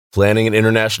Planning an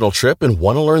international trip and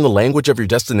want to learn the language of your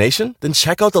destination? Then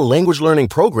check out the language learning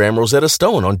program Rosetta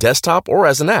Stone on desktop or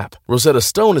as an app. Rosetta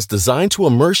Stone is designed to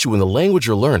immerse you in the language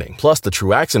you're learning. Plus, the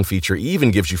True Accent feature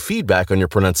even gives you feedback on your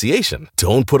pronunciation.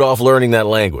 Don't put off learning that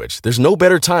language. There's no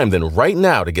better time than right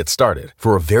now to get started.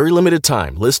 For a very limited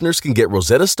time, listeners can get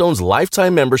Rosetta Stone's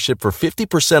lifetime membership for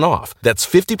 50% off. That's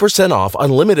 50% off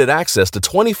unlimited access to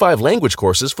 25 language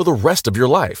courses for the rest of your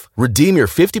life. Redeem your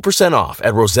 50% off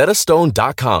at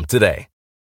rosettastone.com today.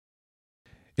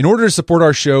 In order to support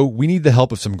our show, we need the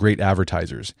help of some great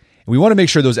advertisers. And we want to make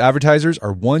sure those advertisers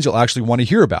are ones you'll actually want to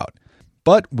hear about.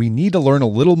 But we need to learn a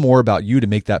little more about you to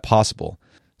make that possible.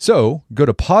 So go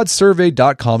to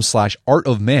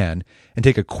podsurvey.com/artofman and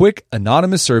take a quick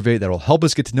anonymous survey that will help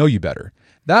us get to know you better.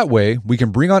 That way, we can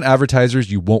bring on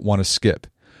advertisers you won't want to skip.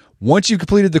 Once you've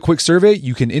completed the quick survey,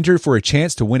 you can enter for a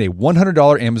chance to win a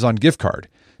 $100 Amazon gift card.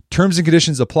 Terms and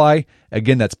conditions apply.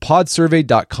 Again, that's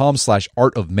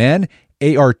podsurvey.com/artofman,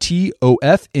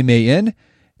 ARTOFMAN,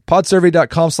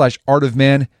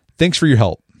 podsurvey.com/artofman. Thanks for your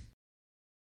help.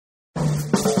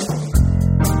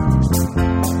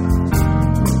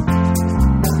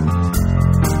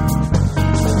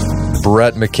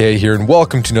 Brett McKay here, and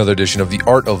welcome to another edition of the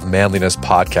Art of Manliness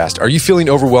podcast. Are you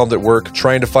feeling overwhelmed at work,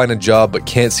 trying to find a job, but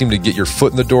can't seem to get your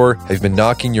foot in the door? Have you been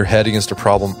knocking your head against a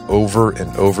problem over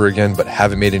and over again, but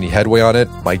haven't made any headway on it?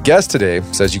 My guest today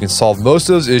says you can solve most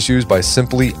of those issues by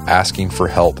simply asking for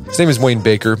help. His name is Wayne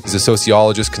Baker. He's a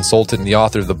sociologist, consultant, and the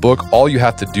author of the book, All You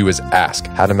Have to Do Is Ask: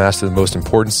 How to Master the Most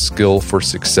Important Skill for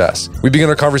Success. We begin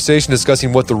our conversation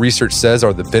discussing what the research says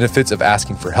are the benefits of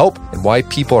asking for help and why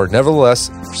people are nevertheless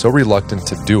so reluctant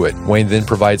to do it. Wayne then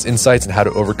provides insights on how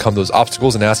to overcome those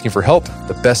obstacles in asking for help,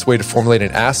 the best way to formulate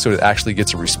an ask so it actually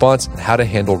gets a response, and how to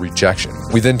handle rejection.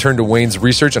 We then turn to Wayne's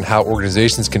research on how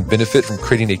organizations can benefit from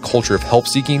creating a culture of help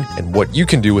seeking and what you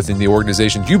can do within the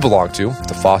organization you belong to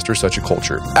foster such a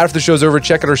culture. After the show's over,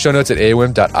 check out our show notes at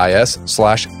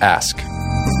aom.is/ask.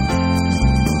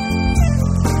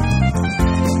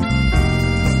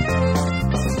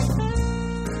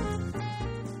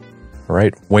 All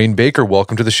right, Wayne Baker,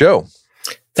 welcome to the show.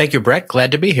 Thank you, Brett.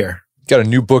 Glad to be here. Got a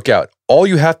new book out. All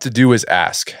You Have to Do Is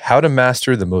Ask: How to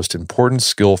Master the Most Important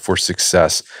Skill for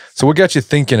Success. So what got you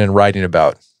thinking and writing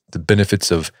about the benefits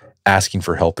of asking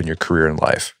for help in your career and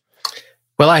life?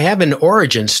 Well, I have an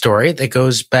origin story that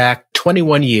goes back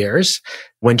 21 years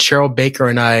when Cheryl Baker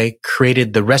and I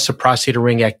created the Reciprocity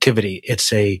Ring activity.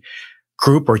 It's a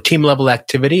group or team level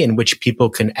activity in which people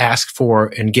can ask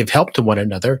for and give help to one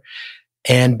another.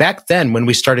 And back then, when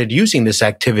we started using this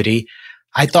activity,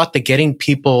 I thought that getting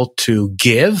people to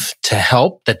give, to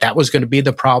help, that was going to be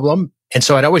the problem. And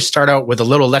so I'd always start out with a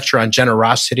little lecture on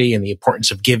generosity and the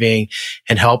importance of giving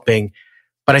and helping.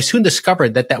 But I soon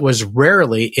discovered that was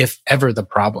rarely, if ever, the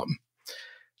problem.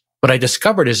 What I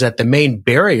discovered is that the main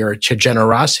barrier to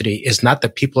generosity is not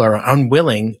that people are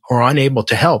unwilling or unable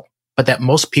to help, but that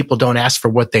most people don't ask for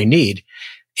what they need.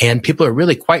 And people are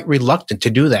really quite reluctant to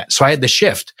do that. So I had to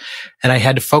shift and I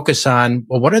had to focus on,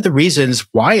 well, what are the reasons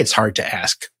why it's hard to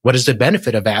ask? What is the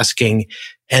benefit of asking?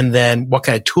 And then what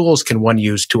kind of tools can one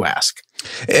use to ask?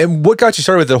 And what got you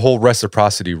started with the whole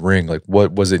reciprocity ring? Like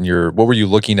what was it what were you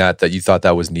looking at that you thought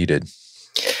that was needed?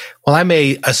 Well, I'm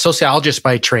a sociologist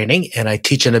by training and I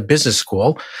teach in a business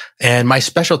school. And my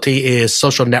specialty is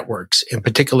social networks, in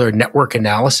particular network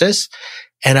analysis.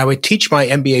 And I would teach my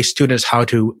MBA students how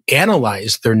to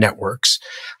analyze their networks,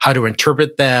 how to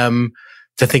interpret them,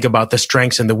 to think about the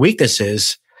strengths and the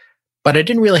weaknesses. But I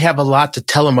didn't really have a lot to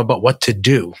tell them about what to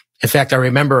do. In fact, I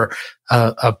remember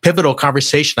a pivotal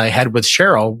conversation I had with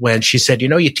Cheryl when she said,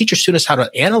 you teach your students how to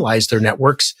analyze their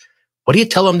networks. What do you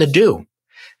tell them to do? And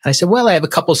I said, well, I have a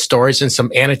couple of stories and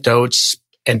some anecdotes.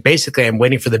 And basically, I'm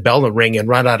waiting for the bell to ring and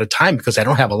run out of time because I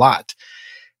don't have a lot.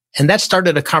 And that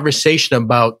started a conversation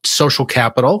about social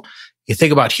capital. You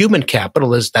think about human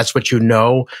capital as that's what you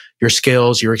know, your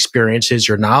skills, your experiences,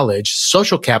 your knowledge.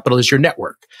 Social capital is your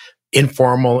network,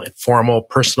 informal, formal,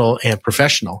 personal, and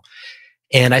professional.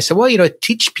 And I said, well,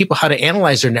 teach people how to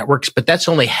analyze their networks, but that's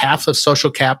only half of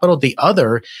social capital. The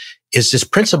other is this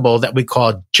principle that we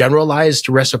call generalized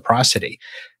reciprocity.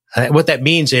 What that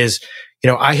means is,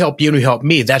 I help you and you help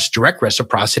me. That's direct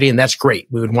reciprocity, and that's great.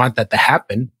 We would want that to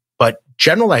happen. But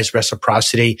generalized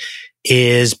reciprocity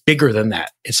is bigger than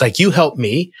that. It's like you help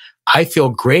me, I feel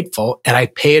grateful, and I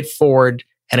pay it forward,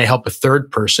 and I help a third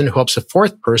person who helps a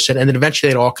fourth person, and then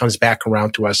eventually it all comes back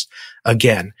around to us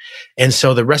again. And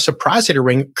so the reciprocity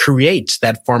ring creates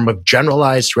that form of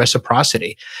generalized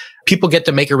reciprocity. People get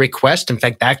to make a request. In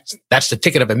fact, that's the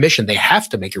ticket of admission. They have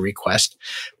to make a request,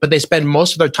 but they spend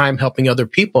most of their time helping other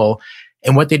people.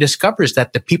 And what they discover is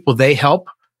that the people they help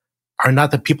are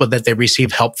not the people that they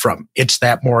receive help from. It's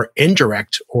that more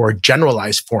indirect or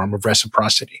generalized form of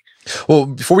reciprocity. Well,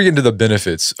 before we get into the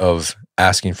benefits of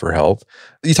asking for help,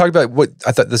 you talked about what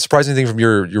I thought the surprising thing from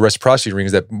your reciprocity ring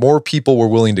is that more people were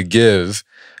willing to give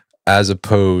as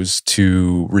opposed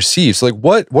to receive. So like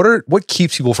what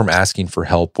keeps people from asking for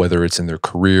help, whether it's in their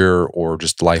career or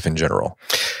just life in general?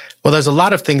 Well, there's a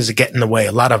lot of things that get in the way,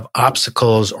 a lot of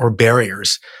obstacles or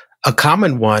barriers. A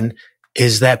common one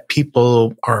is that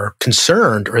people are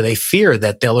concerned or they fear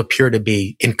that they'll appear to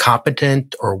be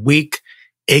incompetent or weak,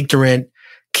 ignorant,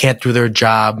 can't do their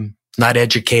job, not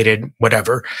educated,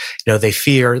 whatever. They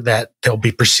fear that they'll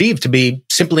be perceived to be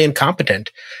simply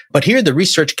incompetent. But here the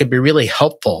research can be really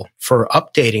helpful for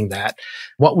updating that.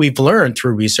 What we've learned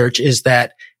through research is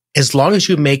that as long as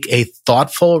you make a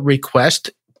thoughtful request,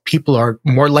 people are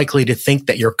more likely to think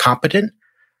that you're competent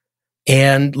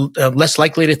and less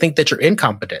likely to think that you're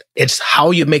incompetent. It's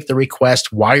how you make the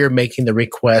request, why you're making the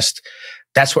request.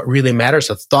 That's what really matters.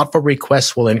 A thoughtful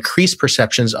request will increase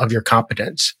perceptions of your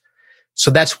competence. So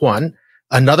that's one.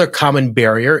 Another common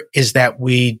barrier is that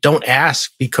we don't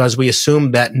ask because we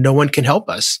assume that no one can help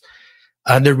us.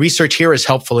 The research here is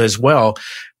helpful as well.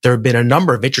 There have been a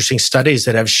number of interesting studies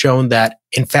that have shown that,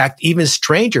 in fact, even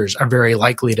strangers are very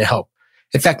likely to help.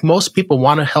 In fact, most people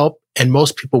want to help and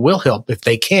most people will help if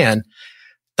they can.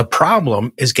 The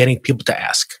problem is getting people to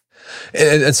ask.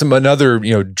 And another,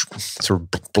 sort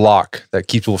of block that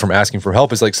keeps people from asking for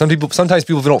help is like sometimes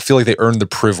people don't feel like they earn the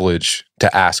privilege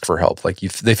to ask for help. Like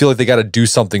they feel like they got to do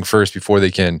something first before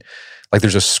they can, like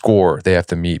there's a score they have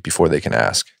to meet before they can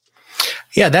ask.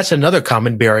 Yeah, that's another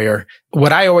common barrier.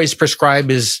 What I always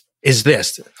prescribe is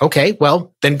this. Okay,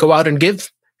 well, then go out and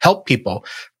help people.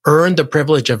 Earn the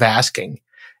privilege of asking.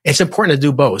 It's important to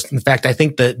do both. In fact, I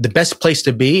think the best place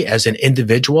to be as an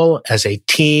individual, as a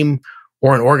team,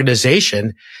 or an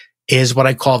organization is what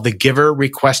I call the giver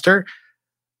requester.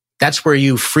 That's where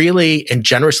you freely and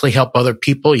generously help other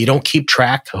people. You don't keep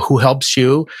track of who helps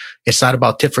you. It's not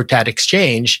about tit for tat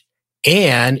exchange.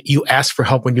 And you ask for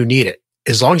help when you need it.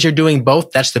 As long as you're doing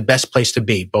both, that's the best place to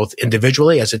be, both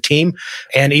individually as a team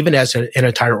and even as an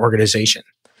entire organization.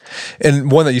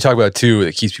 And one that you talk about too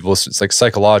that keeps people, it's like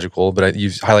psychological, but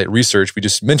you highlight research. We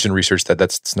just mentioned research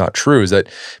that's not true, is that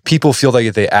people feel like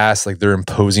if they ask, like they're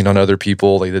imposing on other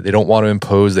people, like they don't want to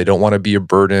impose, they don't want to be a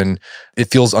burden. It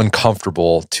feels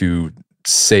uncomfortable to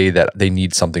say that they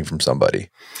need something from somebody.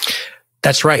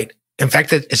 That's right. In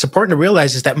fact, it's important to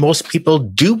realize is that most people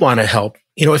do want to help.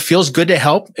 It feels good to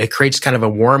help. It creates kind of a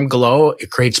warm glow.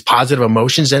 It creates positive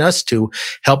emotions in us to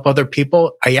help other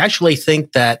people. I actually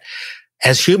think that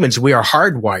as humans, we are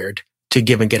hardwired to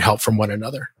give and get help from one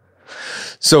another.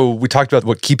 So we talked about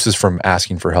what keeps us from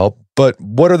asking for help, but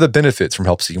what are the benefits from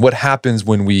help seeking? What happens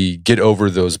when we get over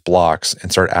those blocks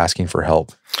and start asking for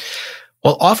help?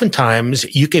 Well, oftentimes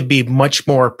you can be much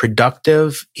more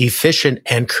productive, efficient,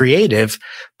 and creative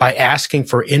by asking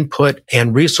for input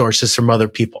and resources from other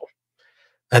people.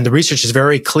 And the research is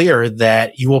very clear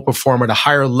that you will perform at a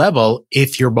higher level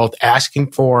if you're both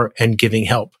asking for and giving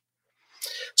help.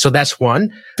 So that's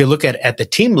one. If you look at the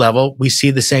team level, we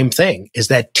see the same thing, is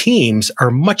that teams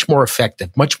are much more effective,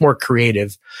 much more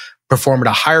creative, perform at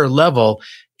a higher level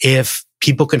if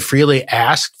people can freely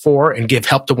ask for and give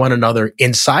help to one another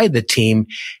inside the team,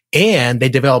 and they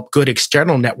develop good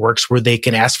external networks where they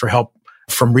can ask for help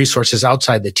from resources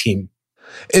outside the team.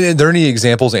 And are there any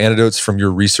examples, anecdotes from your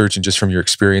research and just from your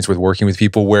experience with working with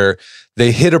people where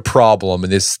they hit a problem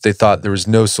and they thought there was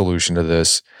no solution to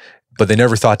this, but they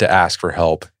never thought to ask for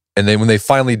help? And then when they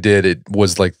finally did, it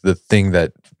was like the thing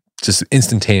that just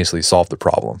instantaneously solved the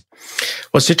problem.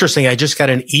 Well, it's interesting. I just got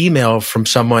an email from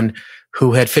someone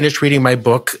who had finished reading my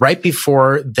book right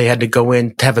before they had to go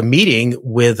in to have a meeting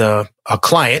with a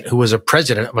client who was a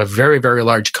president of a very, very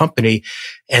large company.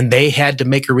 And they had to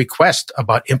make a request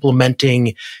about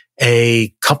implementing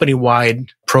a company-wide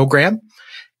program.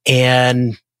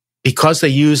 And because they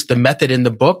used the method in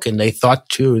the book and they thought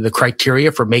to the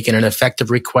criteria for making an effective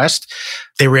request,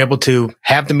 they were able to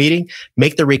have the meeting,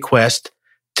 make the request,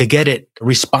 to get it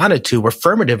responded to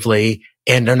affirmatively,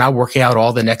 and they're now working out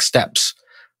all the next steps.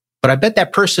 But I bet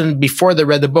that person, before they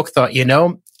read the book, thought,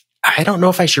 I don't know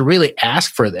if I should really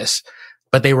ask for this.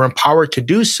 But they were empowered to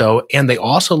do so, and they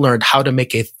also learned how to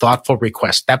make a thoughtful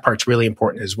request. That part's really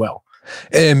important as well.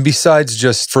 And besides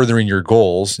just furthering your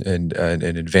goals and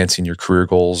advancing your career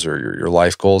goals or your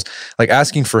life goals, like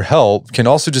asking for help can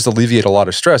also just alleviate a lot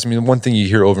of stress. I mean, one thing you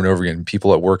hear over and over again,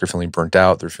 people at work are feeling burnt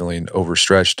out, they're feeling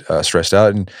overstretched, stressed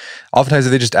out. And oftentimes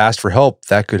if they just ask for help,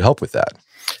 that could help with that.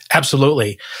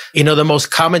 Absolutely. The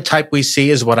most common type we see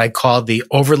is what I call the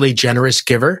overly generous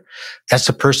giver. That's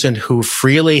the person who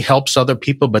freely helps other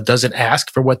people but doesn't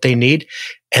ask for what they need.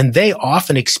 And they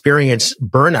often experience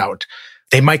burnout.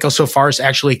 They might go so far as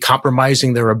actually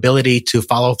compromising their ability to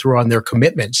follow through on their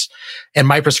commitments. And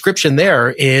my prescription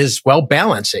there is, well,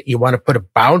 balance it. You want to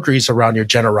put boundaries around your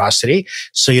generosity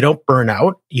so you don't burn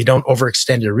out, you don't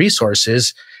overextend your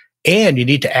resources, and you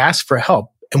need to ask for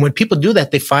help. And when people do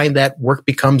that, they find that work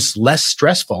becomes less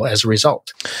stressful as a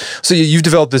result. So you've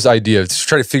developed this idea of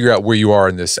try to figure out where you are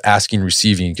in this asking,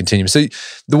 receiving continuum. So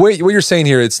the way, what you're saying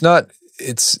here, it's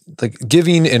like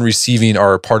giving and receiving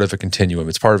are part of a continuum.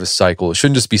 It's part of a cycle. It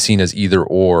shouldn't just be seen as either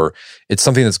or. It's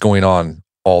something that's going on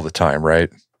all the time, right?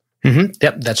 Mm-hmm.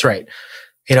 Yep, that's right.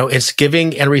 It's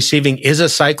giving and receiving is a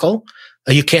cycle.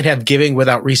 You can't have giving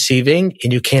without receiving,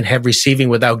 and you can't have receiving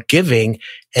without giving,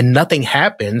 and nothing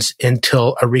happens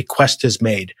until a request is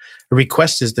made. A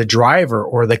request is the driver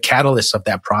or the catalyst of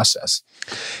that process.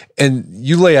 And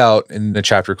you lay out in a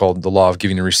chapter called The Law of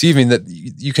Giving and Receiving that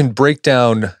you can break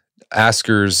down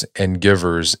askers and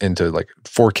givers into like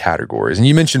 4 categories. And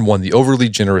you mentioned one, the overly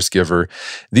generous giver.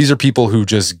 These are people who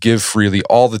just give freely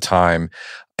all the time.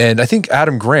 And I think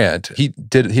Adam Grant, he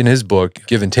did in his book,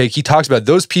 Give and Take, he talks about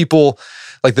those people,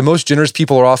 like the most generous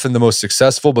people are often the most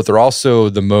successful, but they're also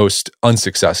the most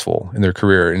unsuccessful in their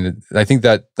career. And I think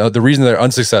that the reason they're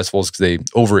unsuccessful is because they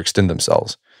overextend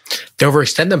themselves. They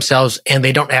overextend themselves and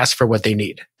they don't ask for what they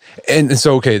need. And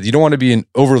so, okay, you don't want to be an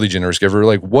overly generous giver.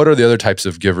 Like, what are the other types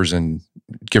of givers and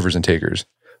takers?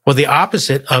 Well, the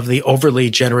opposite of the overly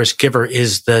generous giver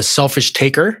is the selfish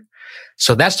taker.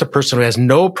 So that's the person who has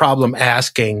no problem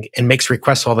asking and makes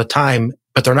requests all the time,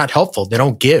 but they're not helpful. They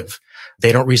don't give.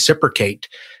 They don't reciprocate.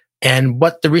 And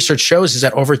what the research shows is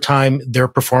that over time, their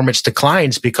performance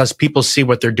declines because people see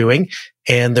what they're doing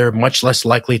and they're much less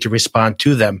likely to respond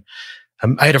to them.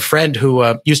 I had a friend who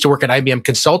used to work at IBM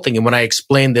Consulting, and when I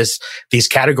explained these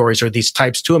categories or these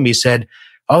types to him, he said,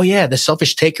 "Oh yeah, the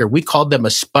selfish taker, we called them a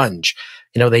sponge.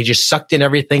 They just sucked in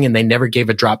everything and they never gave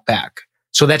a drop back."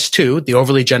 So that's 2, the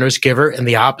overly generous giver, and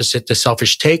the opposite, the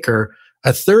selfish taker.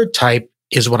 A third type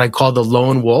is what I call the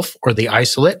lone wolf or the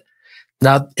isolate.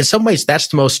 Now, in some ways, that's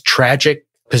the most tragic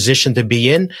position to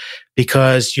be in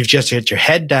because you've just got your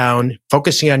head down,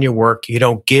 focusing on your work. You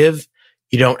don't give,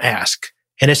 you don't ask.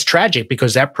 And it's tragic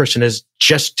because that person is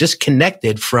just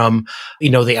disconnected from,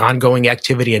 the ongoing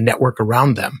activity and network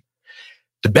around them.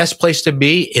 The best place to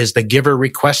be is the giver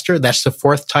requester. That's the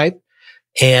 4th type.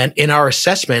 And in our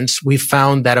assessments, we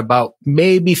found that about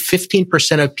maybe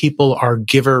 15% of people are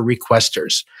giver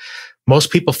requesters.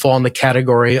 Most people fall in the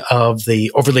category of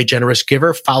the overly generous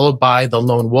giver, followed by the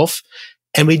lone wolf.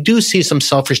 And we do see some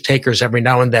selfish takers every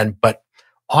now and then, but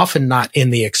often not in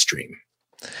the extreme.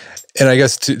 And I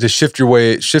guess to shift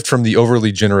from the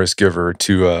overly generous giver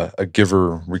to a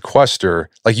giver requester,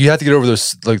 like you have to get over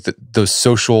those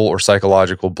social or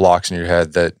psychological blocks in your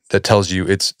head that tells you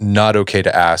it's not okay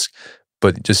to ask,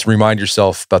 but just remind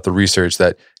yourself about the research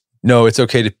that no, it's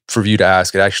okay for you to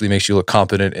ask. It actually makes you look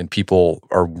competent and people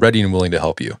are ready and willing to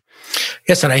help you.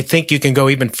 Yes, and I think you can go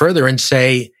even further and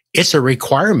say it's a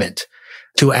requirement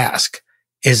to ask.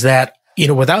 Is that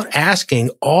without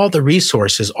asking, all the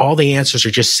resources, all the answers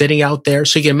are just sitting out there.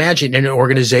 So you can imagine in an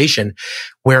organization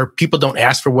where people don't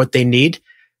ask for what they need.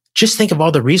 Just think of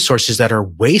all the resources that are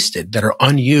wasted, that are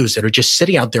unused, that are just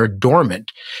sitting out there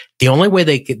dormant. The only way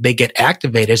they get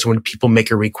activated is when people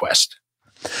make a request.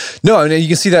 No, and you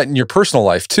can see that in your personal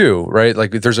life too, right? Like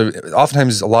there's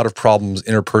oftentimes a lot of problems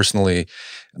interpersonally.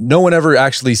 No one ever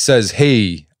actually says,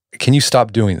 "Hey, can you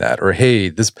stop doing that?" Or "Hey,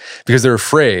 this," because they're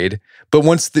afraid. But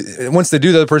once they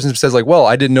do, the other person says like, "Well,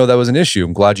 I didn't know that was an issue.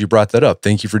 I'm glad you brought that up.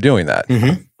 Thank you for doing that."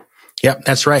 Mm-hmm. Yep,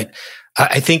 that's right.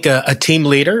 I think a team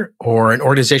leader or an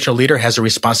organizational leader has a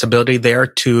responsibility there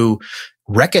to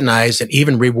recognize and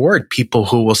even reward people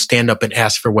who will stand up and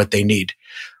ask for what they need.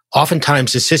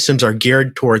 Oftentimes, the systems are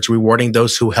geared towards rewarding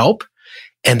those who help,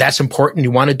 and that's important.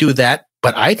 You want to do that,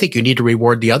 but I think you need to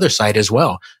reward the other side as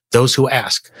well, those who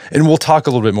ask. And we'll talk a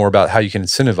little bit more about how you can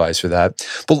incentivize for that.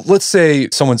 But let's say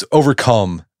someone's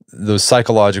overcome those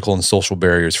psychological and social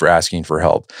barriers for asking for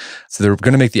help. So they're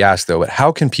going to make the ask though, but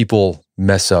how can people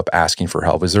mess up asking for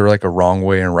help? Is there like a wrong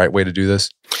way and a right way to do this?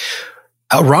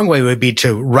 A wrong way would be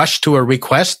to rush to a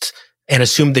request and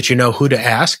assume that you know who to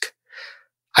ask.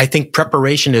 I think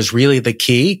preparation is really the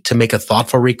key to make a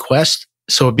thoughtful request.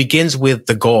 So it begins with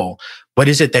the goal. What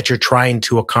is it that you're trying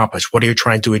to accomplish? What are you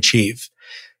trying to achieve?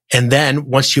 And then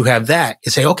once you have that,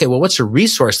 you say, okay, well, what's a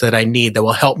resource that I need that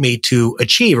will help me to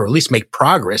achieve or at least make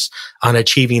progress on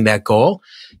achieving that goal?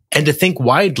 and to think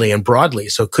widely and broadly.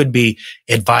 So it could be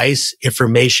advice,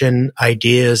 information,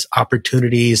 ideas,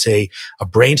 opportunities, a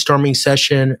brainstorming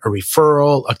session, a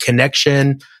referral, a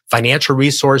connection, financial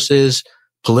resources,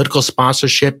 political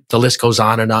sponsorship. The list goes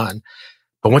on and on.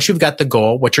 But once you've got the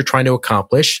goal, what you're trying to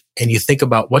accomplish, and you think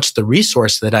about what's the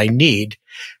resource that I need,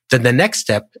 then the next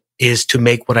step is to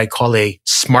make what I call a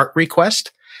SMART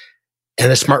request.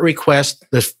 And a SMART request,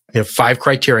 there's 5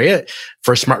 criteria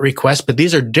for a SMART request, but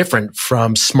these are different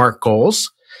from SMART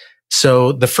goals.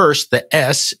 So the first, the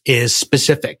S, is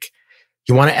specific.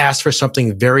 You want to ask for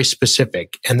something very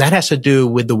specific. And that has to do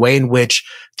with the way in which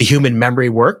the human memory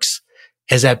works,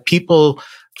 is that people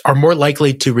are more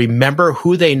likely to remember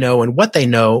who they know and what they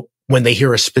know when they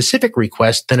hear a specific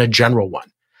request than a general one.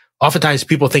 Oftentimes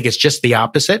people think it's just the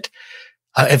opposite.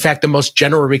 In fact, the most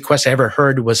general request I ever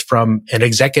heard was from an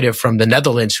executive from the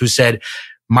Netherlands who said,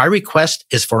 my request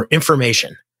is for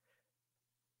information.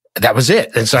 That was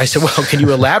it. And so I said, well, can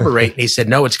you elaborate? And he said,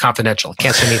 no, it's confidential.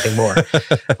 Can't say anything more.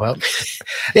 Well,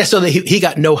 yeah, so he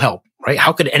got no help, right?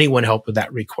 How could anyone help with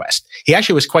that request? He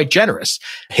actually was quite generous.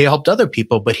 He helped other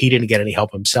people, but he didn't get any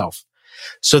help himself.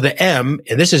 So the M,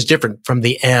 and this is different from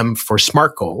the M for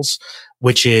SMART goals,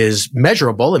 which is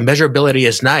measurable, and measurability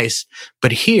is nice,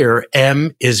 but here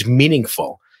M is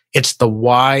meaningful. It's the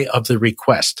why of the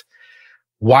request.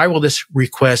 Why will this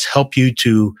request help you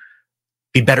to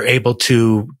be better able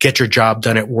to get your job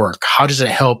done at work? How does it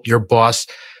help your boss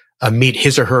meet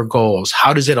his or her goals?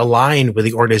 How does it align with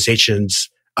the organization's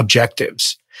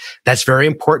objectives? That's very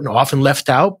important, often left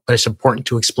out, but it's important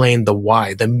to explain the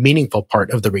why, the meaningful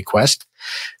part of the request.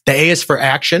 The A is for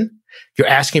action. You're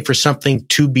asking for something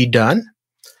to be done.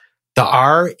 The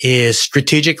R is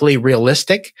strategically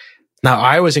realistic. Now,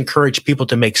 I always encourage people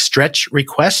to make stretch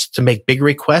requests, to make big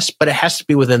requests, but it has to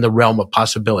be within the realm of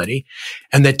possibility.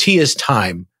 And the T is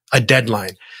time, a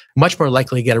deadline. Much more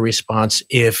likely to get a response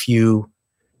if you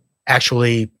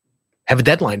actually have a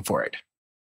deadline for it.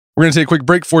 We're going to take a quick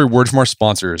break for a word from our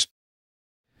sponsors.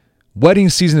 Wedding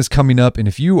season is coming up, and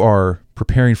if you are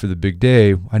preparing for the big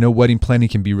day, I know wedding planning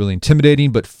can be really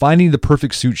intimidating, but finding the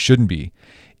perfect suit shouldn't be.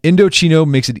 Indochino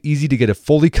makes it easy to get a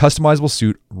fully customizable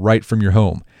suit right from your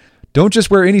home. Don't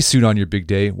just wear any suit on your big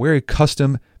day, wear a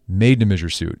custom made-to-measure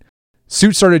suit.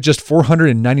 Suits start at just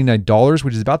 $499,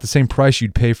 which is about the same price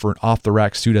you'd pay for an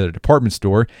off-the-rack suit at a department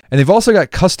store, and they've also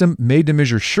got custom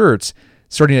made-to-measure shirts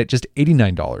starting at just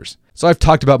 $89. So I've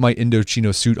talked about my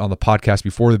Indochino suit on the podcast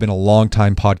before. They've been a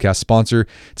long-time podcast sponsor.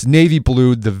 It's navy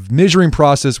blue. The measuring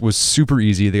process was super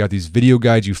easy. They got these video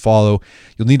guides you follow.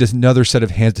 You'll need another set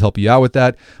of hands to help you out with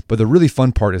that. But the really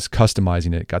fun part is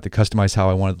customizing it. Got to customize how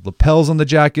I wanted the lapels on the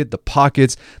jacket, the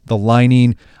pockets, the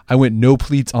lining. I went no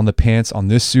pleats on the pants on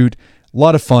this suit. A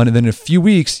lot of fun. And then in a few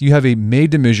weeks, you have a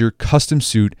made-to-measure custom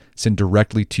suit sent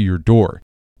directly to your door.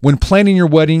 When planning your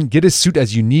wedding, get a suit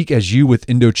as unique as you with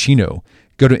Indochino.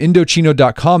 Go to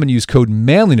Indochino.com and use code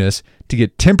manliness to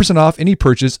get 10% off any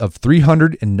purchase of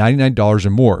 $399 or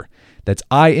more. That's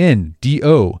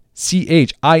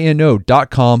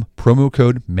INDOCHINO.com, promo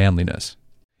code manliness.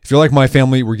 If you're like my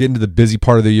family, we're getting to the busy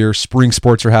part of the year. Spring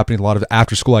sports are happening, a lot of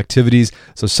after-school activities.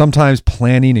 So sometimes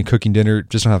planning and cooking dinner,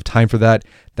 just don't have time for that.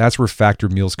 That's where Factor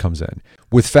Meals comes in.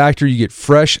 With Factor, you get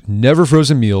fresh, never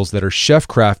frozen meals that are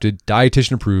chef-crafted,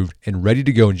 dietitian approved, and ready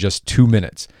to go in just 2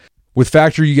 minutes. With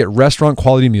Factor, you get restaurant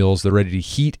quality meals that are ready to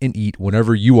heat and eat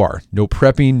whenever you are. No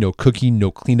prepping, no cooking,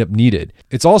 no cleanup needed.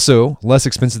 It's also less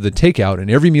expensive than takeout,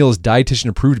 and every meal is dietitian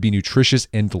approved to be nutritious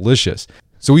and delicious.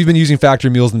 So we've been using Factor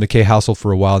meals in the McKay household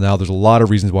for a while now. There's a lot of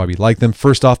reasons why we like them.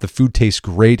 First off, the food tastes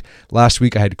great. Last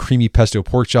week, I had creamy pesto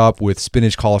pork chop with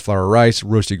spinach, cauliflower rice,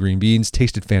 roasted green beans.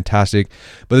 Tasted fantastic.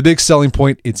 But the big selling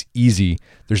point, it's easy.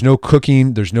 There's no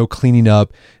cooking. There's no cleaning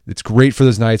up. It's great for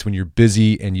those nights when you're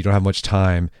busy and you don't have much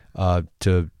time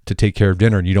to take care of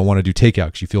dinner and you don't want to do takeout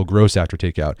because you feel gross after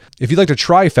takeout. If you'd like to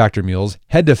try Factor Meals,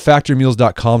 head to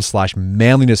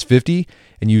factormeals.com/manliness50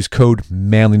 and use code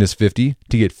manliness50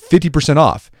 to get 50%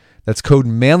 off. That's code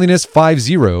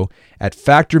manliness50 at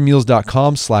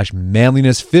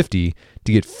factormeals.com/manliness50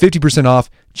 to get 50% off.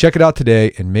 Check it out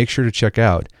today and make sure to check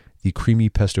out the creamy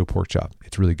pesto pork chop.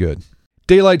 It's really good.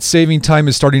 Daylight saving time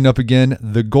is starting up again.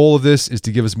 The goal of this is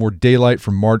to give us more daylight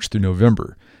from March through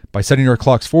November. By setting our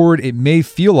clocks forward, it may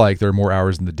feel like there are more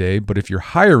hours in the day, but if you're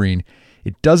hiring,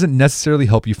 it doesn't necessarily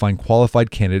help you find qualified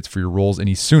candidates for your roles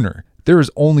any sooner. There is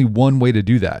only one way to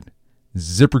do that: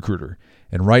 ZipRecruiter.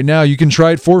 And right now you can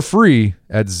try it for free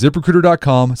at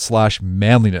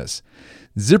ZipRecruiter.com/manliness.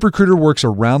 ZipRecruiter works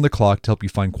around the clock to help you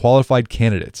find qualified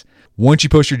candidates. Once you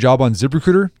post your job on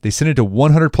ZipRecruiter, they send it to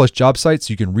 100 plus job sites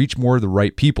so you can reach more of the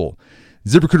right people.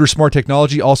 ZipRecruiter's smart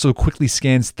technology also quickly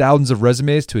scans thousands of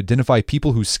resumes to identify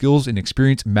people whose skills and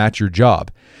experience match your job.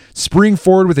 Spring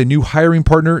forward with a new hiring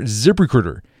partner,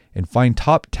 ZipRecruiter, and find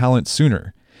top talent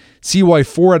sooner. See why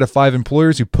 4 out of 5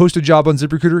 employers who post a job on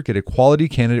ZipRecruiter get a quality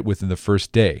candidate within the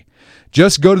first day.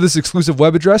 Just go to this exclusive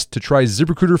web address to try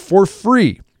ZipRecruiter for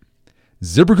free.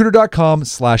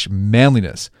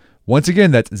 ZipRecruiter.com/manliness. Once again,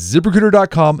 that's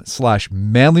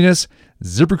ZipRecruiter.com/manliness.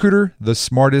 ZipRecruiter, the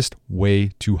smartest way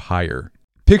to hire.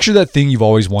 Picture that thing you've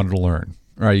always wanted to learn.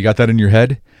 All right, you got that in your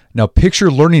head? Now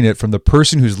picture learning it from the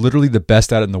person who's literally the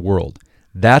best at it in the world.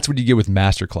 That's what you get with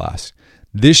Masterclass.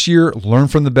 This year, learn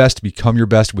from the best to become your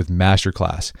best with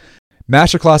Masterclass.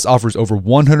 Masterclass offers over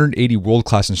 180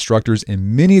 world-class instructors,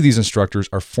 and many of these instructors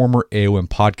are former AOM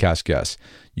podcast guests.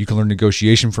 You can learn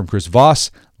negotiation from Chris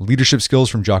Voss, leadership skills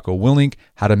from Jocko Willink,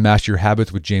 how to master your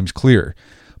habits with James Clear.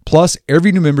 Plus,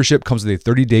 every new membership comes with a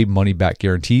 30-day money-back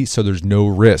guarantee, so there's no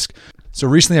risk. So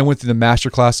recently I went through the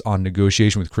masterclass on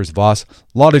negotiation with Chris Voss.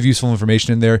 A lot of useful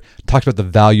information in there. Talked about the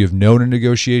value of no in a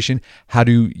negotiation, how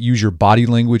to use your body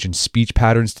language and speech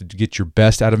patterns to get your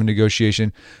best out of a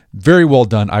negotiation. Very well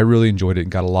done. I really enjoyed it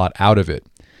and got a lot out of it.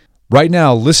 Right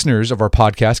now, listeners of our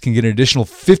podcast can get an additional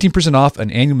 15% off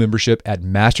an annual membership at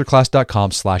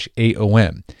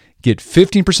masterclass.com/AOM. Get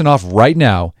 15% off right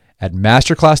now at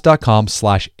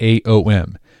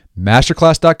masterclass.com/AOM.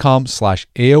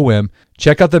 Masterclass.com/AOM.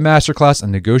 Check out the masterclass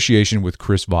on negotiation with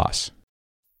Chris Voss.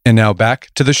 And now back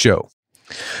to the show.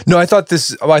 No, I thought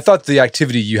the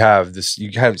activity you have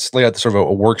lay out sort of a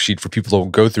worksheet for people to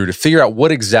go through to figure out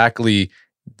what exactly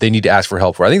they need to ask for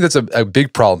help for. I think that's a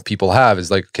big problem people have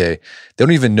is like, okay, they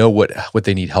don't even know what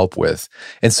they need help with.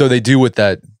 And so they do what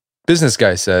that business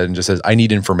guy said and just says, I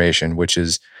need information, which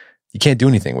is, you can't do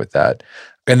anything with that.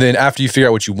 And then after you figure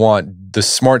out what you want, the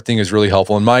smart thing is really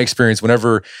helpful. In my experience,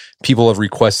 whenever people have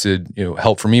requested,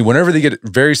 help from me, whenever they get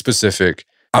very specific,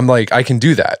 I'm like, I can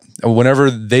do that.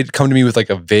 Whenever they come to me with like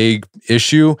a vague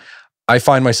issue, I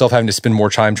find myself having to spend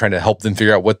more time trying to help them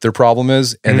figure out what their problem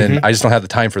is. And then I just don't have the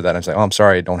time for that. I'm saying, I'm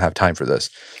sorry, I don't have time for this.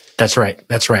 That's right.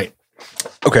 That's right.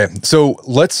 Okay. So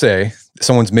let's say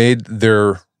someone's made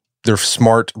their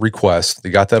smart request.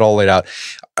 They got that all laid out.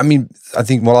 I mean, I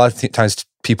think what a lot of times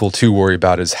people too worry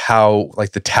about is how,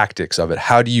 like the tactics of it.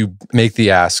 How do you make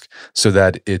the ask so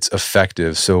that it's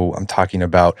effective? So I'm talking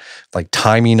about like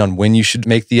timing on when you should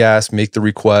make the ask, make the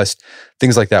request,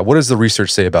 things like that. What does the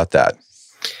research say about that?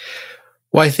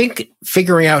 Well, I think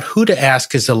figuring out who to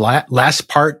ask is the last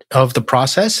part of the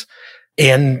process.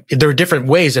 And there are different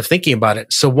ways of thinking about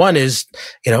it. So one is,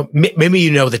 maybe you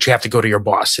know that you have to go to your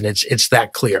boss and it's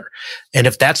that clear. And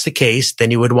if that's the case, then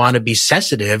you would want to be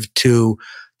sensitive to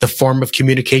the form of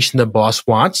communication the boss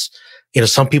wants.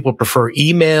 Some people prefer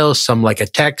email, some like a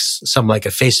text, some like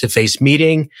a face-to-face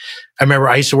meeting. I remember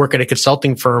I used to work at a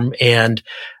consulting firm and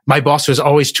my boss was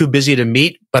always too busy to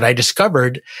meet, but I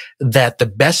discovered that the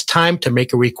best time to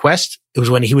make a request was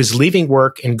when he was leaving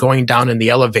work and going down in the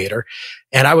elevator.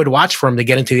 And I would watch for him to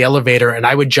get into the elevator and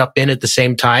I would jump in at the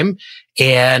same time.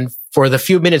 And for the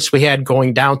few minutes we had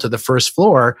going down to the first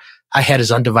floor, I had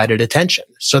his undivided attention.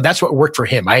 So that's what worked for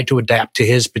him. I had to adapt to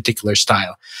his particular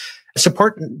style. It's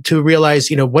important to realize,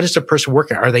 what is the person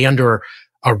working? Are they under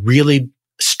a really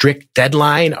strict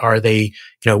deadline? Are they,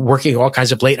 working all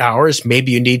kinds of late hours?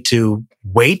 Maybe you need to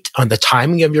wait on the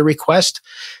timing of your request.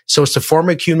 So it's the form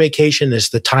of communication, it's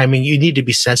the timing. You need to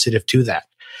be sensitive to that.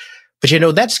 But,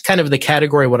 that's kind of the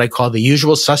category, what I call the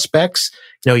usual suspects,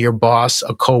 your boss,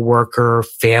 a coworker,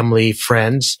 family,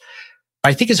 friends.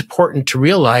 I think it's important to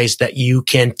realize that you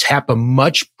can tap a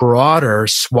much broader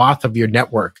swath of your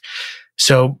network.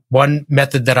 So one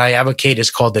method that I advocate is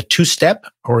called the 2-step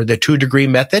or the 2-degree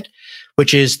method,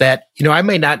 which is that, I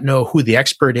may not know who the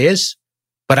expert is,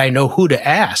 but I know who to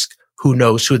ask who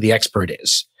knows who the expert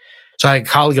is. So I have a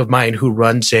colleague of mine who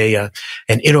runs an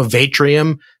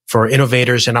innovatorium for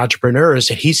innovators and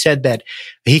entrepreneurs. And he said that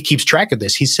he keeps track of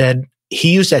this. He said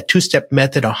he used that 2-step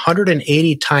method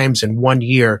 180 times in 1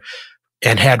 year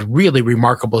and had really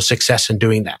remarkable success in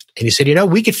doing that. And he said,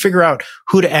 we could figure out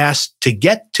who to ask to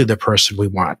get to the person we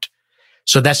want.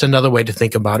 So that's another way to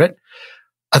think about it.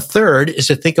 A third is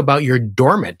to think about your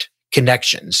dormant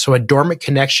connections. So a dormant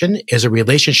connection is a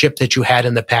relationship that you had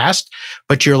in the past,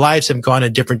 but your lives have gone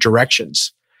in different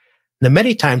directions. Now,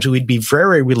 many times we'd be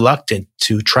very reluctant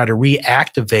to try to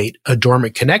reactivate a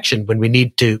dormant connection when we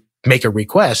need to make a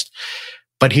request.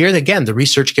 But here again, the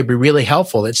research can be really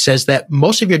helpful. It says that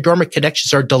most of your dormant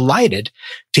connections are delighted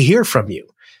to hear from you.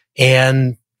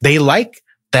 And they like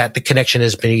that the connection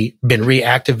has been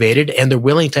reactivated and they're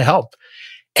willing to help.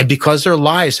 And because their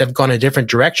lives have gone in different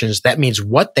directions, that means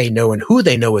what they know and who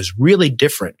they know is really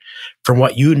different from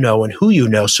what you know and who you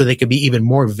know, so they could be even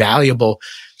more valuable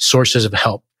sources of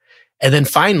help. And then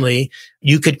finally,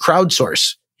 you could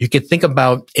crowdsource. You could think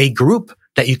about a group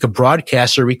that you could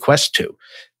broadcast a request to.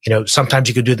 Sometimes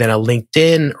you could do that on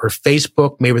LinkedIn or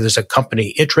Facebook. Maybe there's a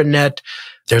company intranet.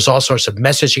 There's all sorts of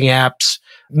messaging apps,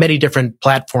 many different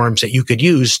platforms that you could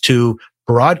use to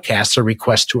broadcast a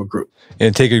request to a group.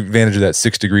 And take advantage of that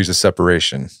 6 degrees of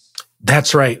separation.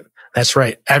 That's right. That's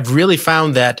right. I've really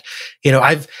found that,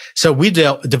 we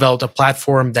developed a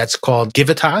platform that's called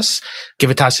Givitas.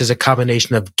 Givitas is a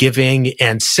combination of giving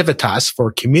and civitas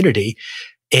for community.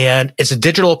 And it's a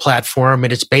digital platform,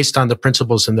 and it's based on the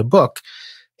principles in the book.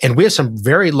 And we have some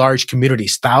very large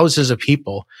communities, thousands of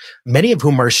people, many of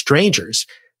whom are strangers.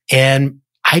 And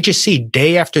I just see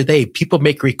day after day, people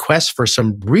make requests for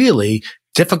some really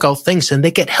difficult things, and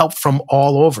they get help from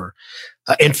all over.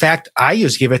 In fact, I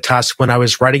used Givitas when I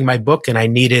was writing my book and I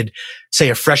needed, say,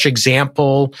 a fresh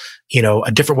example,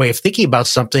 a different way of thinking about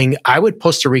something. I would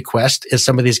post a request in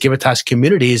some of these Givitas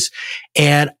communities,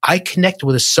 and I connected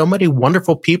with so many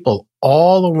wonderful people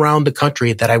all around the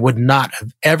country that I would not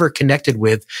have ever connected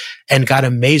with, and got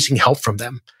amazing help from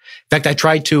them. In fact, I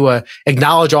tried to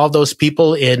acknowledge all those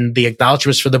people in the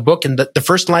acknowledgments for the book. And the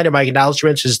first line of my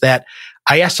acknowledgments is that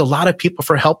I asked a lot of people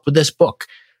for help with this book.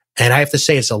 And I have to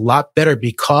say, it's a lot better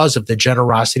because of the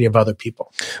generosity of other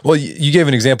people. Well, you gave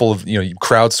an example of,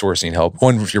 crowdsourcing help.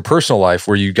 One with your personal life,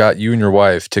 where you got you and your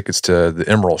wife tickets to the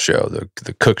Emerald show,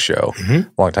 the Cook show, a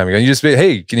long time ago. And you just say,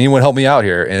 hey, can anyone help me out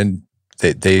here? And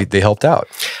they helped out.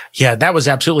 Yeah, that was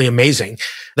absolutely amazing.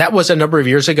 That was a number of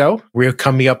years ago. We were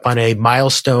coming up on a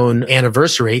milestone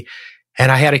anniversary,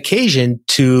 and I had occasion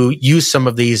to use some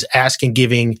of these ask and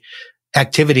giving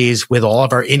activities with all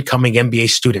of our incoming MBA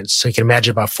students. So you can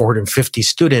imagine about 450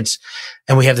 students.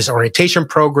 And we have this orientation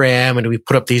program, and we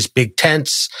put up these big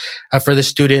tents for the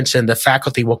students, and the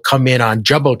faculty will come in on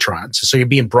jumbotrons. So you're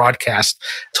being broadcast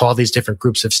to all these different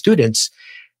groups of students.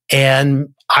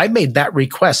 And I made that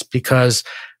request because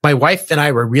my wife and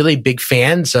I were really big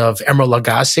fans of Emeril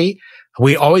Lagasse.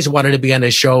 We always wanted to be on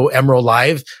a show, Emeril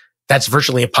Live. That's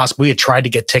virtually impossible. We had tried to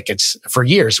get tickets for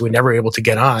years. We never were able to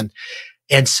get on.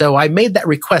 And so I made that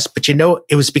request, but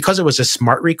it was because it was a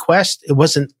smart request. It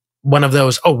wasn't one of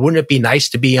those, oh, wouldn't it be nice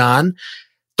to be on?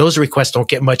 Those requests don't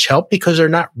get much help because they're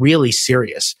not really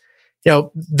serious.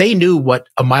 They knew what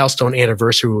a milestone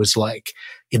anniversary was like.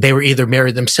 They were either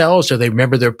married themselves or they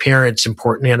remember their parents'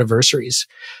 important anniversaries.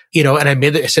 And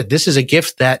I said, this is a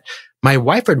gift that my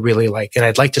wife would really like, and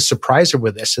I'd like to surprise her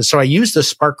with this. And so I used the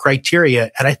SPARK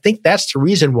criteria, and I think that's the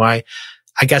reason why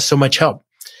I got so much help.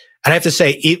 And I have to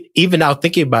say, even now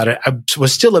thinking about it, I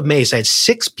was still amazed. I had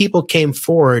 6 people came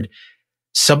forward.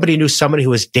 Somebody knew somebody who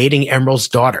was dating Emeril's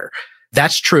daughter.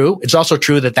 That's true. It's also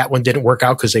true that one didn't work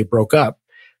out because they broke up.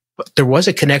 But there was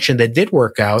a connection that did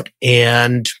work out.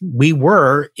 And we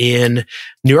were in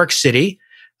New York City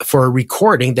for a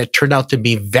recording that turned out to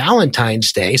be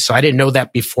Valentine's Day. So I didn't know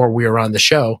that before we were on the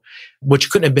show,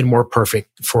 which couldn't have been more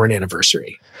perfect for an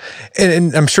anniversary.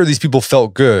 And I'm sure these people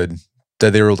felt good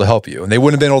that they were able to help you. And they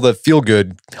wouldn't have been able to feel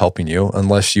good helping you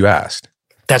unless you asked.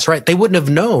 That's right. They wouldn't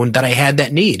have known that I had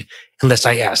that need unless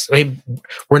I asked.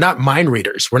 We're not mind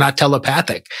readers. We're not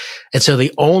telepathic. And so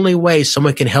the only way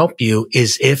someone can help you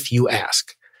is if you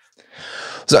ask.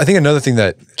 So I think another thing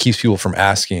that keeps people from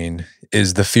asking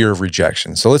is the fear of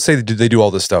rejection. So let's say they do all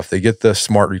this stuff. They get the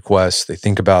smart request. They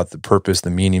think about the purpose,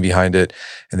 the meaning behind it,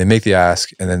 and they make the ask,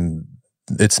 and then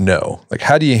it's no. Like,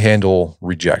 how do you handle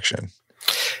rejection?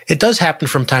 It does happen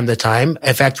from time to time.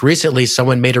 In fact, recently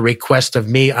someone made a request of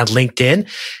me on LinkedIn,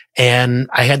 and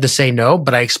I had to say no,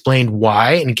 but I explained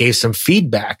why and gave some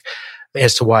feedback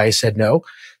as to why I said no.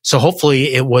 So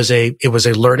hopefully it was a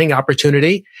learning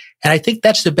opportunity. And I think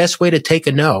that's the best way to take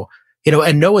a no.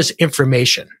 A no is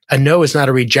information. A no is not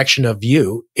a rejection of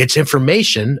you. It's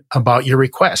information about your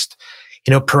request.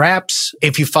 Perhaps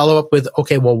if you follow up with,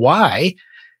 okay, well, why?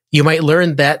 You might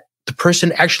learn that the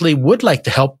person actually would like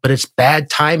to help, but it's bad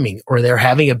timing, or they're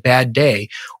having a bad day,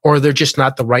 or they're just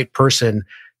not the right person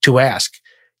to ask.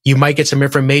 You might get some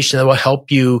information that will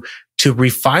help you to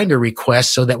refine your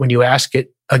request so that when you ask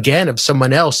it again of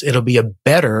someone else, it'll be a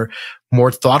better,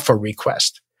 more thoughtful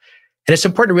request. And it's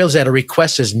important to realize that a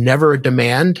request is never a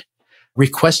demand.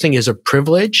 Requesting is a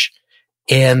privilege,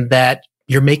 and that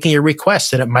you're making a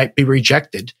request and it might be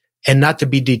rejected, and not to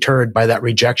be deterred by that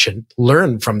rejection.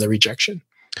 Learn from the rejection.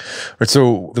 Right,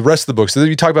 so the rest of the book, so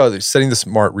you talk about setting the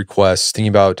smart requests, thinking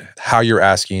about how you're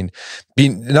asking,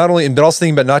 being not only, but also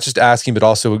thinking about not just asking, but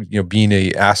also being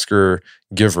a asker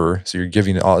giver. So you're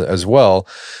giving as well.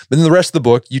 But in the rest of the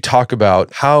book, you talk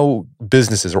about how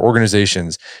businesses or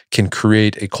organizations can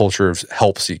create a culture of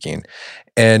help seeking.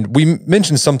 And we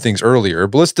mentioned some things earlier,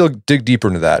 but let's still dig deeper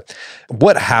into that.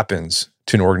 What happens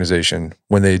to an organization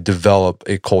when they develop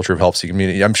a culture of help seeking? I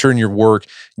mean, I'm sure in your work,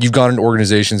 you've gone into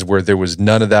organizations where there was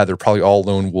none of that. They're probably all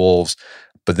lone wolves,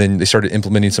 but then they started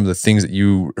implementing some of the things that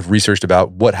you have researched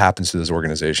about. What happens to those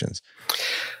organizations?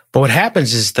 But what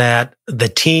happens is that the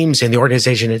teams and the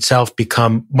organization itself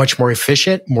become much more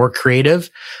efficient, more creative,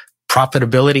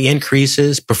 profitability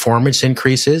increases, performance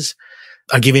increases.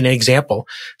 I'll give you an example.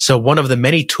 So one of the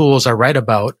many tools I write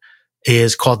about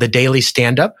is called the Daily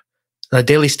Stand-Up. The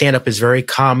Daily Stand-Up is very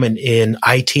common in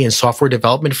IT and software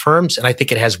development firms, and I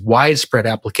think it has widespread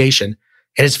application.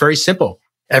 And it's very simple.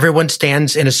 Everyone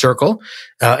stands in a circle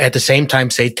at the same time,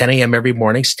 say 10 a.m. every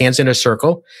morning, stands in a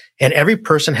circle, and every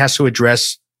person has to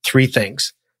address three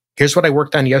things. Here's what I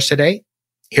worked on yesterday.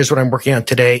 Here's what I'm working on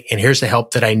today, and here's the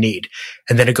help that I need.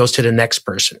 And then it goes to the next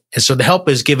person. And so the help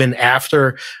is given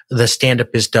after the stand-up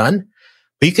is done.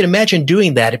 But you can imagine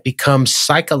doing that. It becomes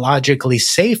psychologically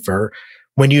safer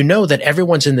when you know that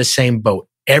everyone's in the same boat.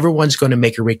 Everyone's going to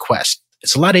make a request.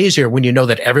 It's a lot easier when you know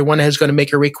that everyone is going to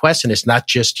make a request and it's not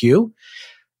just you.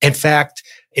 In fact,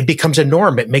 it becomes a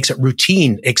norm. It makes it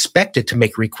routine, expected to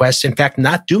make requests. In fact,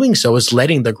 not doing so is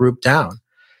letting the group down.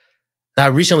 Now, I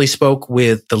recently spoke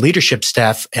with the leadership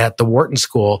staff at the Wharton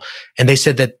School, and they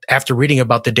said that after reading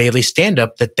about the Daily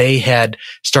Stand-Up, that they had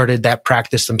started that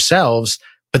practice themselves,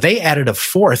 but they added a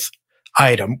fourth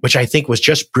item, which I think was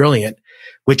just brilliant,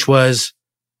 which was,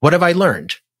 what have I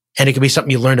learned? And it could be something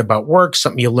you learned about work,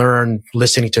 something you learn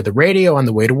listening to the radio on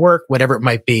the way to work, whatever it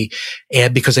might be.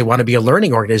 And because they want to be a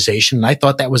learning organization, and I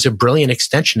thought that was a brilliant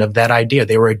extension of that idea.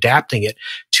 They were adapting it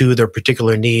to their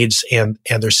particular needs and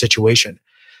their situation.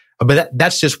 But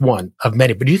that's just one of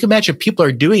many. But you can imagine people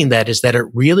are doing that, is that it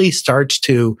really starts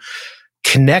to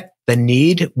connect the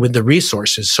need with the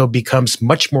resources. So it becomes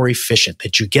much more efficient,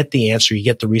 that you get the answer, you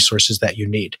get the resources that you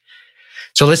need.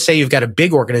 So let's say you've got a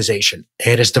big organization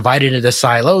and it's divided into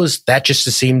silos. That just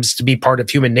seems to be part of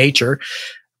human nature.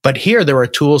 But here there are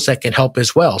tools that can help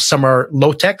as well. Some are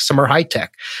low tech, some are high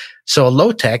tech. So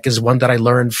low tech is one that I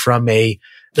learned from a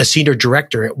senior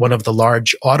director at one of the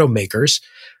large automakers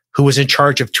who was in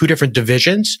charge of two different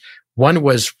divisions. One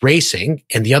was racing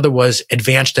and the other was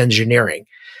advanced engineering.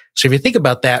 So if you think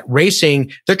about that,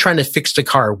 racing, they're trying to fix the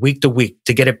car week to week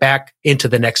to get it back into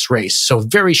the next race. So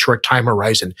very short time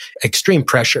horizon, extreme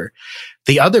pressure.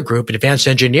 The other group, advanced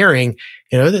engineering,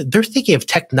 they're thinking of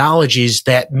technologies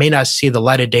that may not see the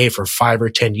light of day for 5 or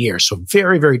 10 years. So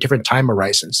very, very different time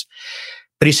horizons.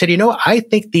 But he said, I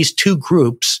think these two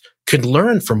groups could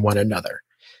learn from one another.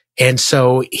 And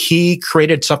so he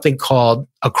created something called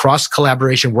a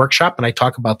cross-collaboration workshop, and I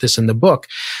talk about this in the book,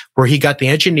 where he got the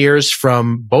engineers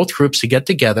from both groups to get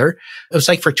together. It was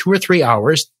like for 2 or 3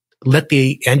 hours, let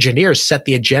the engineers set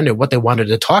the agenda, what they wanted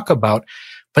to talk about,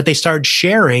 but they started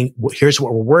sharing, here's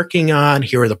what we're working on,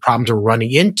 here are the problems we're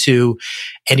running into.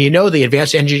 And the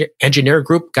advanced engineer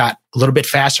group got a little bit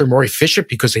faster, more efficient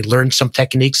because they learned some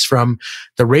techniques from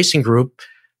the racing group.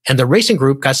 And the racing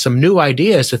group got some new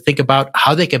ideas to think about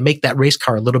how they can make that race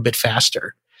car a little bit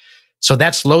faster. So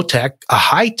that's low tech. A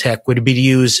high tech would be to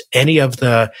use any of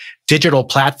the digital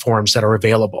platforms that are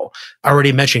available. I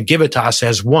already mentioned Givitas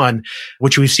as one,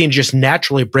 which we've seen just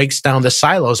naturally breaks down the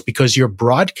silos because you're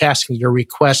broadcasting your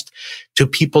request to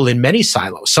people in many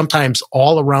silos, sometimes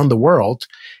all around the world.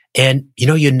 And,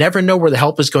 you never know where the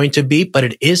help is going to be, but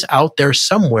it is out there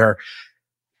somewhere,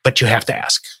 but you have to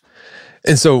ask.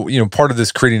 And so, part of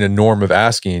this creating a norm of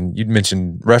asking, you'd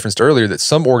referenced earlier that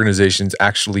some organizations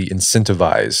actually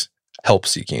incentivize help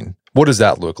seeking. What does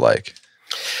that look like?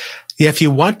 Yeah, if you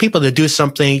want people to do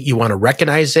something, you want to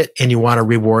recognize it and you want to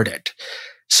reward it.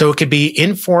 So it could be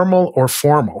informal or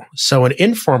formal. So an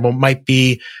informal might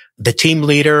be the team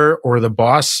leader or the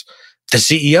boss, the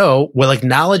CEO will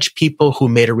acknowledge people who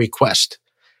made a request.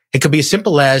 It could be as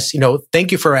simple as,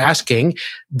 thank you for asking.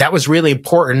 That was really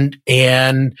important.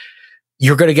 And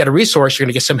you're going to get a resource, you're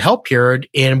going to get some help here,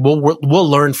 and we'll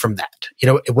learn from that.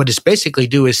 What it's basically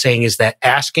saying is that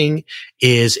asking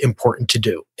is important to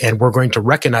do, and we're going to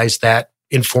recognize that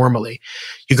informally.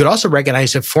 You could also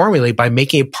recognize it formally by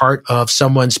making it part of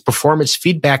someone's performance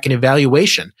feedback and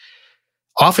evaluation.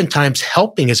 Oftentimes,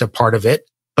 helping is a part of it,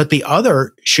 but the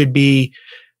other should be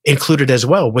included as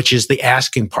well, which is the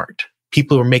asking part.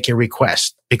 People who are making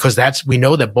requests, because we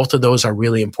know that both of those are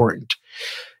really important.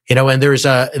 And there's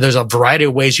a variety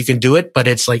of ways you can do it, but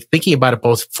it's like thinking about it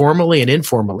both formally and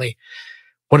informally.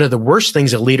 One of the worst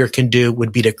things a leader can do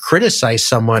would be to criticize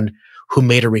someone who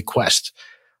made a request.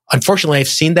 Unfortunately, I've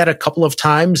seen that a couple of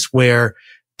times where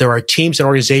there are teams and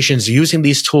organizations using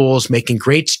these tools, making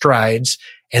great strides,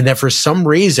 and then for some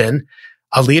reason,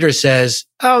 a leader says,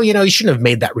 oh, you shouldn't have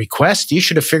made that request. You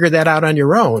should have figured that out on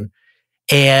your own.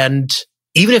 And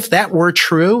even if that were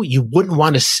true, you wouldn't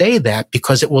want to say that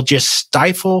because it will just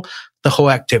stifle the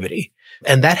whole activity.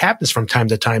 And that happens from time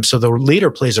to time. So the leader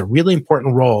plays a really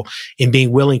important role in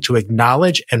being willing to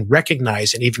acknowledge and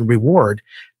recognize and even reward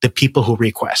the people who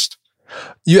request.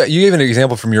 You gave an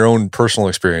example from your own personal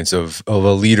experience of a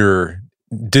leader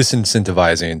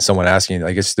disincentivizing someone asking.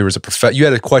 I guess there was you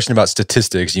had a question about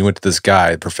statistics. You went to this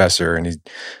guy, professor, and he's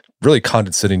really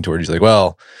condescending toward you. He's like,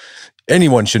 well,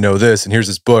 anyone should know this, and here's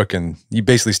this book, and you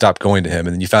basically stopped going to him,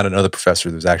 and then you found another professor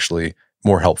that was actually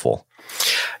more helpful.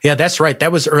 Yeah, that's right.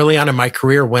 That was early on in my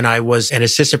career when I was an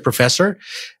assistant professor.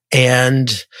 And,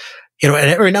 and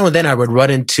every now and then I would run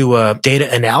into a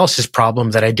data analysis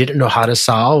problem that I didn't know how to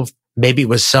solve. Maybe it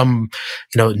was some,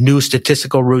 new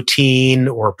statistical routine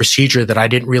or procedure that I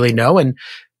didn't really know. And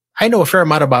I know a fair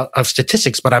amount of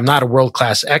statistics, but I'm not a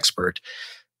world-class expert.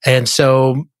 And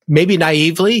so maybe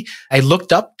naively, I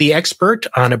looked up the expert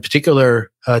on a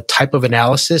particular type of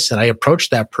analysis, and I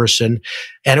approached that person,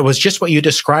 and it was just what you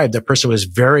described. The person was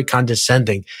very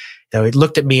condescending. He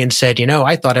looked at me and said,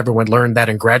 I thought everyone learned that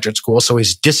in graduate school. So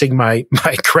he's dissing my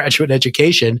graduate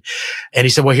education. And he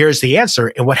said, well, here's the answer.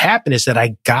 And what happened is that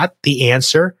I got the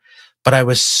answer, but I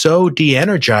was so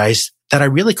de-energized that I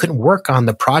really couldn't work on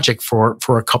the project for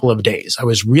a couple of days. I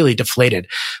was really deflated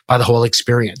by the whole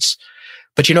experience.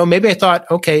 But, maybe I thought,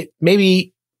 okay,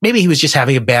 maybe he was just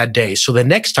having a bad day. So the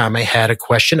next time I had a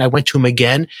question, I went to him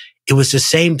again. It was the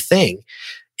same thing.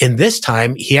 And this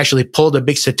time, he actually pulled a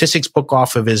big statistics book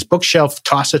off of his bookshelf,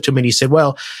 tossed it to me, and he said,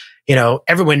 well,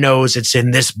 everyone knows it's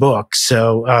in this book,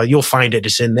 so you'll find it.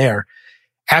 It's in there.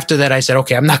 After that, I said,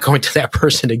 okay, I'm not going to that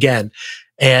person again.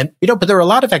 And, but there are a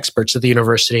lot of experts at the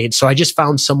university. And so I just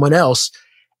found someone else.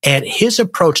 And his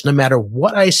approach, no matter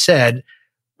what I said,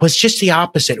 was just the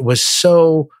opposite. It was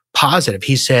so positive.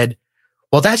 He said,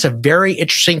 well, that's a very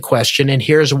interesting question, and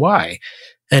here's why.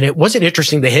 And it wasn't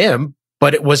interesting to him,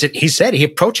 but he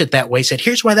approached it that way. He said,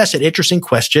 here's why that's an interesting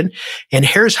question, and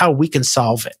here's how we can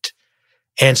solve it.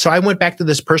 And so I went back to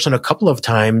this person a couple of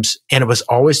times, and it was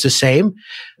always the same.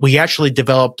 We actually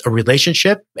developed a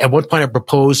relationship. At one point, I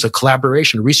proposed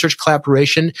a research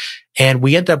collaboration, and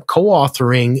we ended up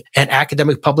co-authoring an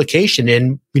academic publication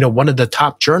in, one of the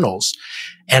top journals.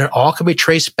 And it all can be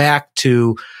traced back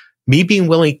to me being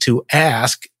willing to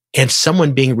ask and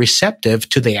someone being receptive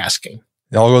to the asking.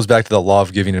 It all goes back to the law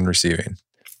of giving and receiving.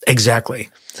 Exactly.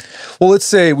 Well, let's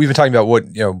say we've been talking about what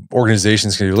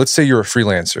organizations can do. Let's say you're a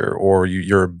freelancer or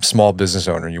you're a small business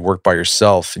owner and you work by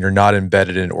yourself and you're not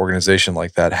embedded in an organization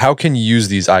like that. How can you use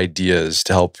these ideas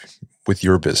to help with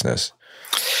your business?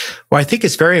 Well, I think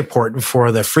it's very important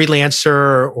for the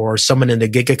freelancer or someone in the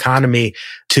gig economy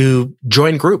to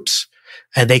join groups.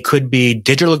 And they could be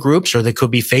digital groups or they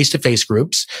could be face-to-face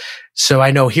groups. So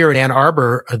I know here in Ann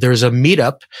Arbor, there's a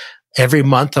meetup every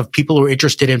month of people who are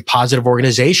interested in positive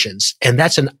organizations. And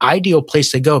that's an ideal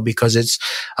place to go because it's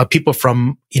people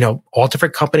from, all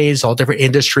different companies, all different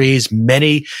industries,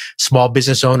 many small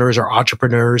business owners or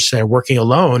entrepreneurs that are working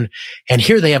alone. And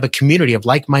here they have a community of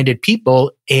like-minded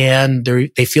people and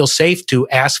they feel safe to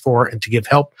ask for and to give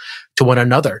help to one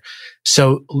another.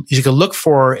 So you can look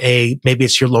for maybe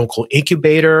it's your local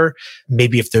incubator,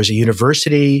 maybe if there's a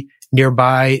university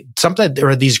nearby, there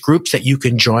are these groups that you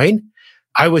can join.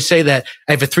 I would say that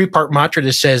I have a 3-part mantra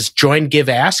that says join, give,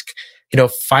 ask.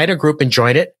 Find a group and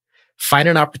join it. Find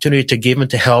an opportunity to give and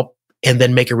to help, and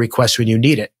then make a request when you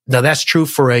need it. Now, that's true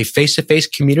for a face-to-face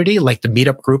community like the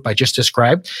meetup group I just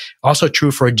described. Also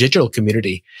true for a digital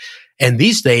community. And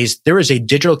these days, there is a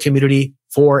digital community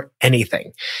for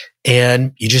anything.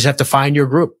 And you just have to find your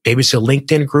group. Maybe it's a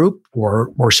LinkedIn group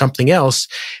or something else.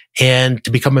 And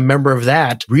to become a member of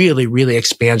that really, really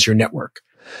expands your network.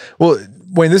 Well,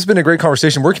 Wayne, this has been a great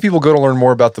conversation. Where can people go to learn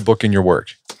more about the book and your work?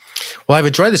 Well, I've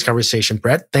enjoyed this conversation,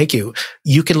 Brett. Thank you.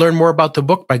 You can learn more about the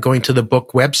book by going to the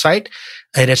book website,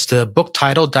 and it's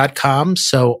thebooktitle.com.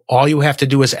 So all you have to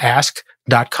do is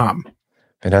ask.com.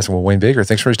 Fantastic. Well, Wayne Baker,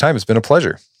 thanks for your time. It's been a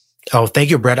pleasure. Oh, thank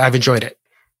you, Brett. I've enjoyed it.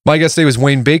 My guest today was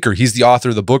Wayne Baker. He's the author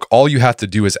of the book, All You Have to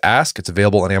Do Is Ask. It's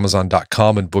available on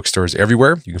Amazon.com and bookstores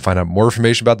everywhere. You can find out more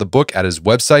information about the book at his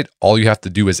website, All You Have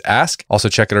to Do Is Ask. Also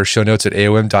check out our show notes at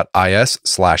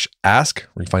aom.is/ask,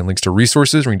 where you can find links to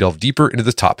resources where you can delve deeper into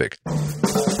this topic.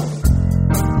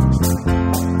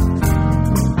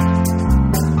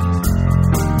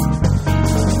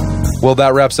 Well,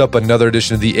 that wraps up another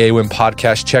edition of the AOM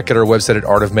podcast. Check out our website at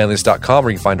artofmanliness.com,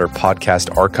 where you can find our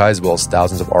podcast archives, as well as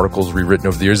thousands of articles rewritten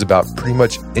over the years about pretty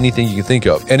much anything you can think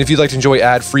of. And if you'd like to enjoy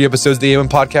ad-free episodes of the AOM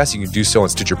podcast, you can do so on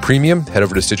Stitcher Premium. Head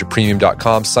over to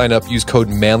stitcherpremium.com, sign up, use code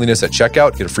manliness at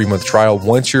checkout, get a free month trial.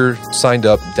 Once you're signed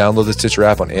up, download the Stitcher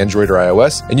app on Android or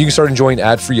iOS, and you can start enjoying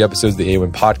ad-free episodes of the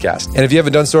AOM podcast. And if you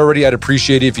haven't done so already, I'd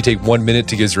appreciate it if you take 1 minute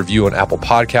to give us a review on Apple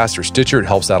Podcasts or Stitcher. It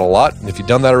helps out a lot. And if you've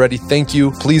done that already, thank you.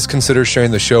 Please consider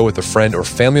sharing the show with a friend or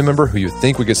family member who you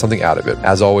think would get something out of it.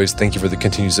 As always, thank you for the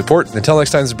continued support. And until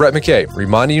next time, this is Brett McKay,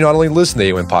 reminding you not only to listen to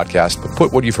the AOM podcast, but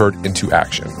put what you've heard into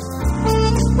action.